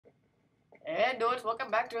Hey dudes,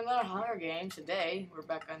 welcome back to another Hunger game. Today, we're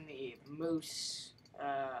back on the Moose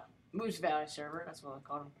Valley server. That's what I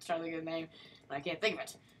call it. I'm trying to think of the name, and I can't think of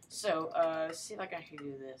it. So, let's see if I can actually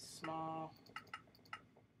do this. Small.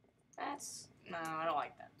 No, I don't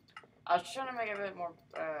like that. I was trying to make it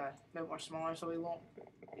a bit more smaller, so it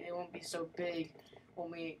won't be so big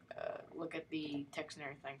when we look at the text and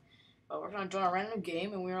everything. But we're gonna join a random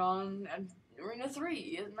game, and we're on Arena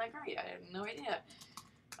 3. Isn't that great? I have no idea.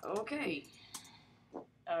 Okay.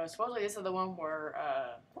 Supposedly this is the one where,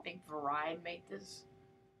 I think Varide made this.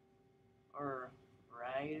 Or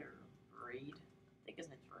Ride, or Reed. I think his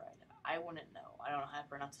name's Varide. I wouldn't know. I don't know how to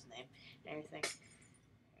pronounce his name and everything.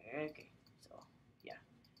 Okay, so, yeah.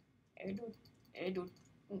 Hey, dude. Hey, dude.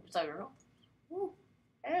 What's up, girl? Woo.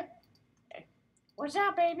 Hey. Hey. What's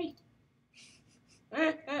up, baby?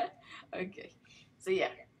 Okay. So,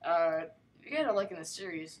 yeah. If you guys are liking this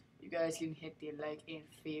series, you guys can hit the like and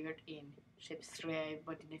favorite and subscribe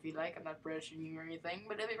button if you like. I'm not pressuring you or anything,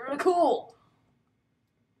 but it'd be really cool.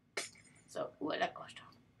 So, ooh, I like cost.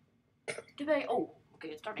 Today, oh, okay,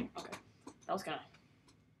 it's starting. Okay, that was kind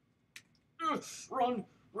of run,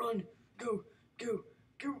 go.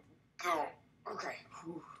 Okay.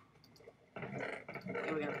 Whew.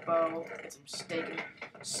 Okay, we got a bow. Get some steak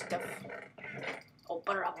and stuff. Oh,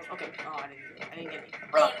 butter apples. Okay. Oh, I didn't get any.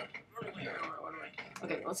 Run away.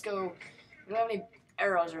 Okay, let's go. We don't have any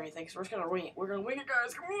arrows or anything, so we're just gonna wing it. We're gonna wing it,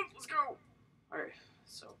 guys. Come on, let's go. Alright,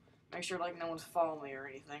 so make sure like no one's following me or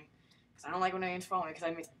anything, because I don't like when anyone's following me, because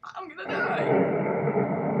I mean I'm gonna die.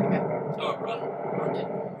 Okay, so run.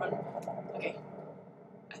 Okay,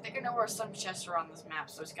 I think I know where some chests are on this map,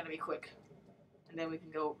 so it's gonna be quick, and then we can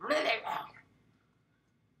go.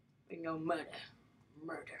 We can go murder.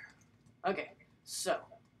 Okay, so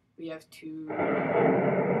we have to.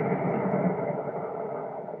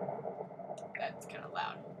 That's kind of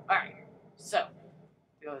loud. Alright, so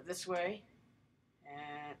we go this way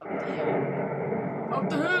and up the hill. Up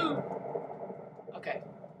the hill! Okay,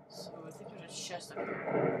 so I think there's a chest up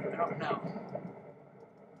here. I don't know.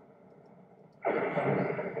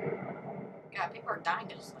 God, people are dying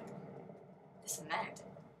to just like this and that.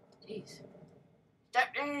 Jeez.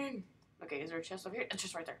 Step in! Okay, is there a chest up here? It's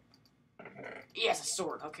just right there. Yes, a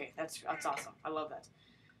sword. Okay, that's awesome. I love that.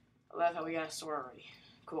 I love how we got a sword already.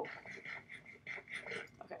 Cool.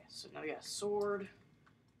 Okay, so now we got a sword.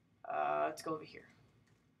 Let's go over here.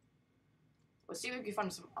 Let's see if we can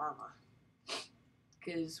find some armor.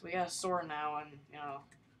 Because we got a sword now, and, you know,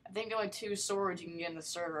 I think the only 2 swords you can get in the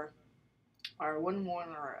server are a wooden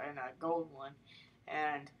one and a gold one.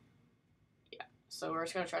 And, yeah, so we're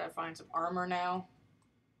just going to try to find some armor now.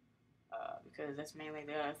 Because that's mainly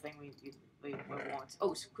the other thing we want.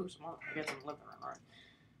 Oh, cool, some armor. We got some leather armor.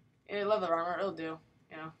 Yeah, leather armor, it'll do.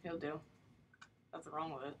 You know, it'll do. Nothing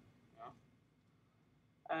wrong with it, you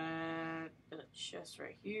know. There's a chest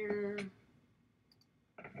right here.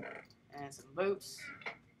 And some boots.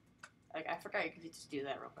 Like, I forgot you could just do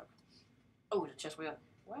that real quick. Oh, there's a chest way up.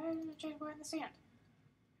 Why is the chest way in the sand?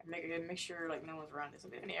 Make sure, like, no one's around this. Do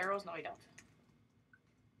we have any arrows? No, we don't.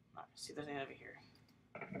 Alright, see if there's any over here.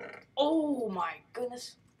 Oh, my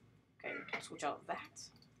goodness. Okay, switch out that.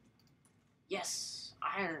 Yes,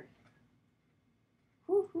 iron.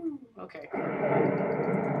 Woohoo! Okay.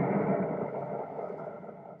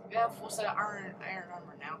 We have a full set of iron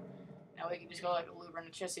armor now. Now we can just go like loot around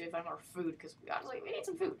the chest, see if we find more food, because honestly we need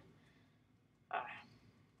some food.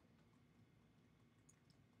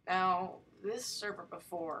 Now this server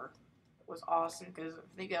before was awesome because I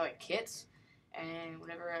think you got like kits, and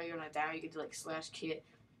whenever you're on a down, you could do like /kit.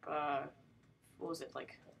 What was it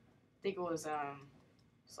like? I think it was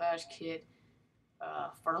 /kit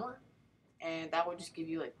farmer. And that would just give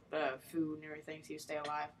you like food and everything so you stay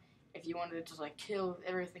alive. If you wanted to just like kill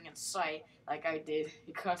everything in sight, like I did,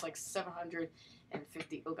 it cost like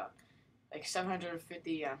 750. Oh god, like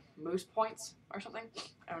 750 moose points or something.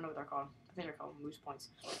 I don't know what they're called. I think they're called moose points.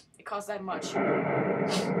 It cost that much, and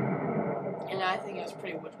I think it was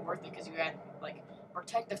pretty much worth it because you had like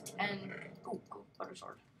protective 10. Ooh, butter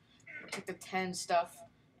sword. Protective 10 stuff,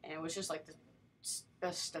 and it was just like the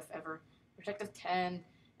best stuff ever. Protective 10.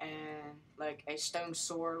 And like a stone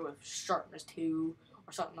sword with sharpness 2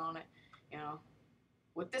 or something on it, you know,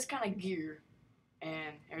 with this kind of gear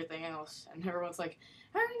and everything else, and everyone's like,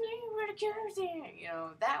 "I knew where to kill everything," you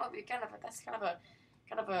know, that would be kind of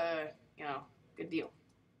a you know, good deal.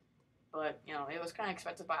 But you know, it was kind of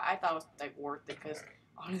expensive, but I thought it was like worth it because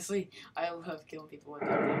honestly, I love killing people with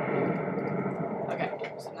that thing. Okay,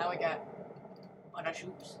 so now we got butter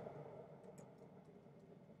shoes.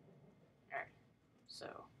 Alright,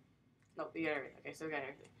 so. No, we got everything. Okay, so we got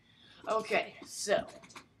everything. Okay, so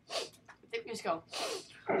I think Let's go.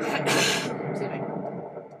 Excuse me.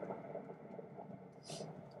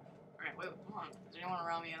 Alright, wait, hold on. Is there anyone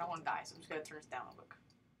around me? I don't want to die, so I'm just gonna turn this down real quick.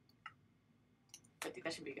 50,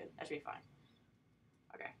 that should be good. That should be fine.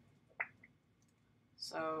 Okay.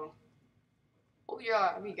 So, hope you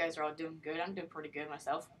guys are all doing good. I'm doing pretty good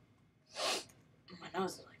myself. My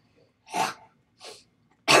nose is like...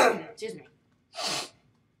 Excuse me.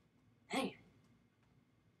 Dang it.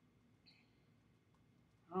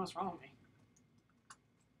 I don't know what's wrong with me.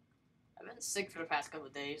 I've been sick for the past couple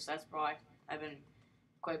of days, so that's why I've been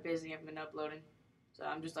quite busy. I've been uploading. So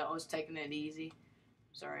I'm just always taking it easy.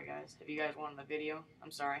 Sorry guys. If you guys wanted the video,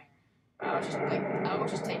 I'm sorry. I was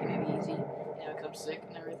just taking it easy, you know, because I'm sick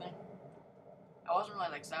and everything. I wasn't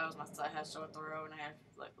really like sad. I had sore throat and I had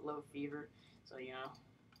like a low fever, so you know.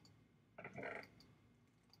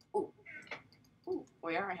 Ooh,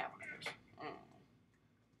 wait, I already have one of those.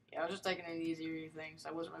 Yeah, I was just taking it easy or anything, so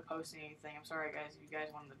I wasn't really posting anything. I'm sorry guys if you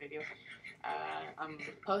guys wanted the video. I'm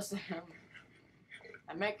posting.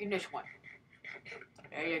 I'm making this one.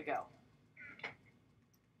 There you go.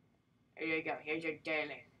 There you go. Here's your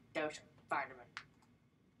daily dose of vitamin.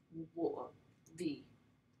 V.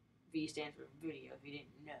 V stands for video, if you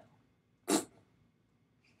didn't know.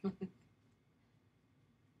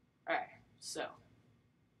 Alright, so.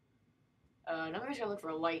 Now we're just gonna look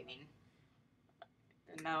for lightning.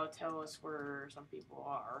 And now tell us where some people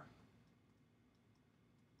are.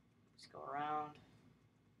 Let's go around.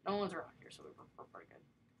 No one's around here, so we're pretty good.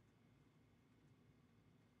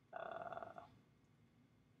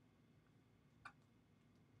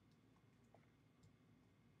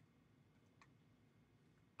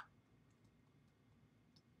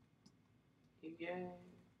 Yeah.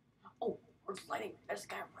 Oh, where's lighting? There's a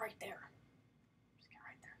guy right there. There's a guy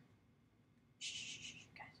right there. Shh,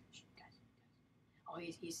 guys. Oh,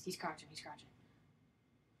 he's crouching. He's crouching.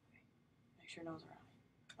 Okay. Make sure no one's around me.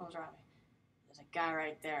 No one's around me. There's a guy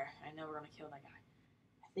right there. I know we're gonna kill that guy.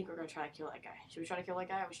 I think we're gonna try to kill that guy. Should we try to kill that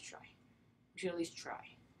guy? We should try. We should at least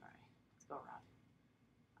try. All right, let's go around.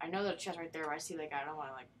 I know there's a chest right there. Where I see that guy. I don't want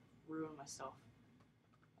to like ruin myself.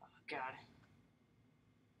 Oh God.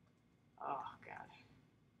 Oh God.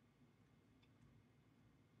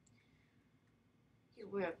 He's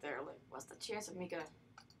way up there. Like, what's the chance of me gonna?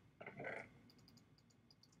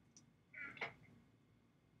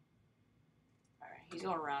 Alright, he's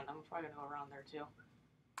going around. I'm probably gonna go around there too.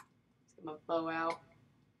 Let's get my bow out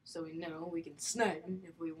so we know we can snipe him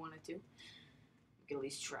if we wanted to. We can at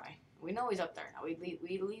least try. We know he's up there now. We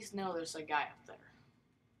at least know there's a guy up there.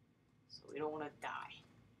 So we don't want to die.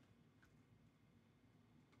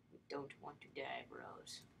 Don't want to die,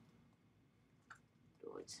 bros.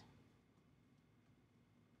 Dudes.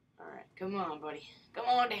 Alright, come on, buddy. Come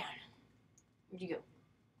on down. Where'd you go?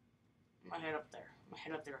 I'm gonna head up there. I'm gonna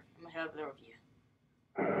head up there with you.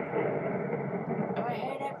 I'm gonna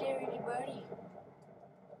head up there with you, buddy.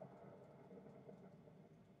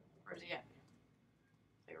 Where's he at?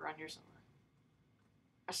 He's around here somewhere.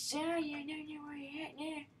 I saw you. I don't know where you at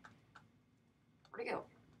now. Where'd he go?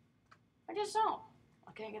 I just saw him.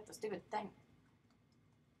 I can't get the stupid thing.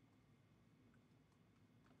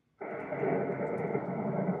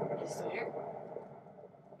 He's still here?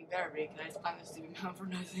 He better be, because I just climbed this stupid mountain for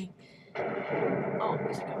nothing. Oh,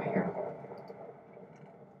 he's like over here.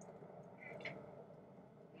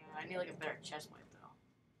 Yeah, I need like a better chest plate though.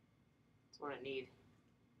 That's what I need.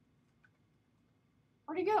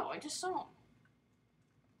 Where'd he go? I just saw him.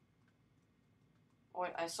 Oh,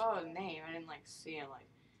 wait, I saw his name. I didn't like see him like,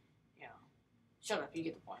 you know. Shut up, you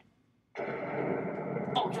get the point.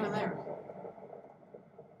 Oh, he's over there.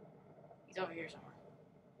 He's over here somewhere.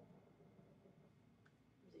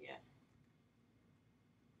 Where's he at?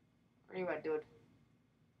 Where are you at, dude?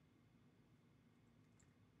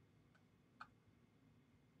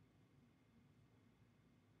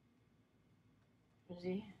 Where's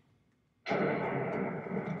he at?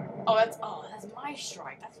 Oh, that's my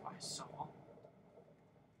strike. That's what I saw.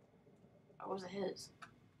 Or was it his?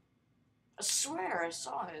 I swear I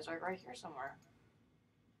saw his, like right here somewhere.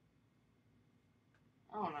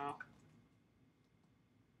 I don't know.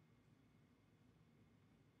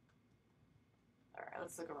 Alright,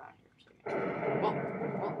 let's look around here for a second. Whoa.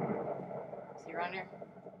 Is he around here?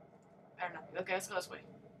 Better not be. Okay, let's go this way.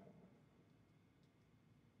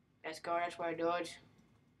 Let's go this way, dudes.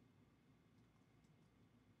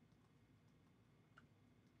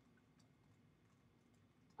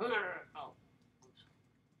 Oh.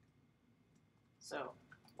 So,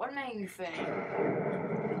 one main thing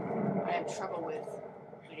I have trouble with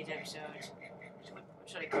in these episodes is what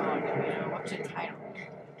should I call it? You know, what should I title it?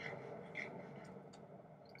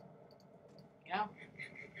 You know?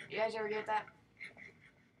 guys ever get that?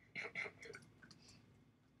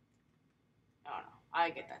 I don't know.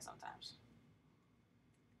 I get that sometimes.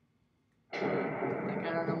 Like,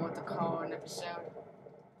 I don't know what to call an episode.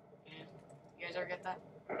 Yeah. You guys ever get that?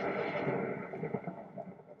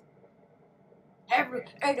 Hey,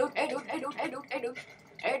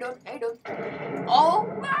 dude. Oh,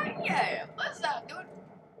 yeah. What's up, dude?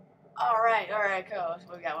 Alright, cool.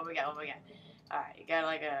 What we got? Alright, you got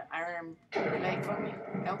like a iron leg for me?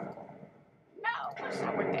 No? No, what's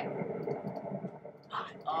up with that?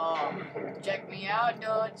 Oh, check me out,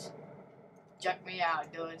 dudes.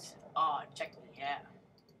 Oh, check me out.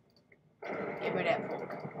 Give me that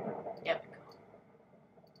pork. There we go.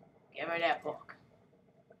 Give me that pork.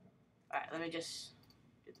 Alright, let me just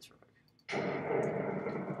do this real quick.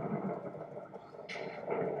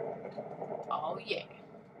 Oh, yeah.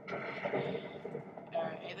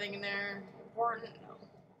 Alright, anything in there important? No.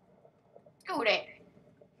 Go there.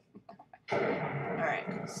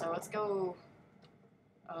 Alright, so let's go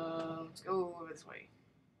over this way.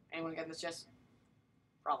 Anyone got this chest?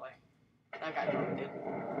 Probably. That guy probably did.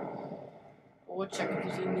 We'll check it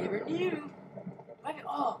because you never knew. Maybe,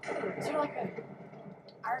 oh, is there like a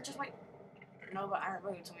iron chest? Wait. No, but iron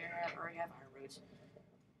boots. We already have iron boots.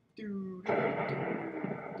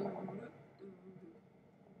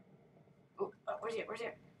 Oh, where's he at?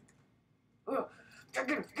 Oh, get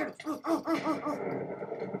him.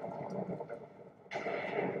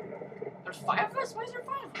 There's 5 of us? Why is there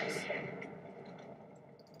 5 of us?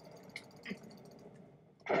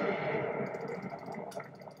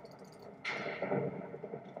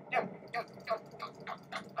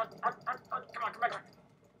 Come on.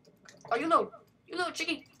 Oh, you little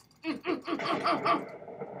chickie.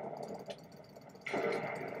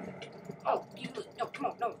 Oh, no, come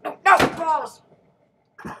on, no, balls.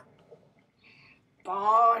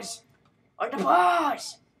 Balls. Or the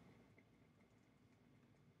balls.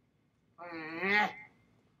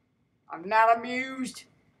 I'm not amused.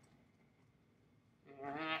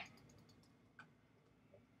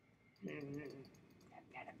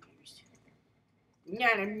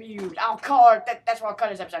 Not amused. I'll call it. That's what I'll call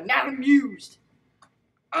this episode. Not amused.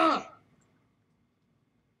 Well,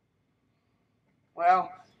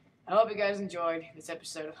 I hope you guys enjoyed this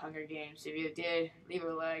episode of Hunger Games. If you did, leave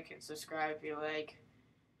a like and subscribe if you like.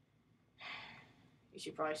 You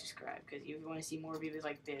should probably subscribe, because if you want to see more videos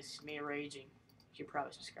like this, me raging, you should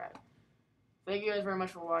probably subscribe. Thank you guys very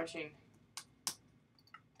much for watching,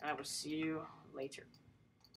 and I will see you later.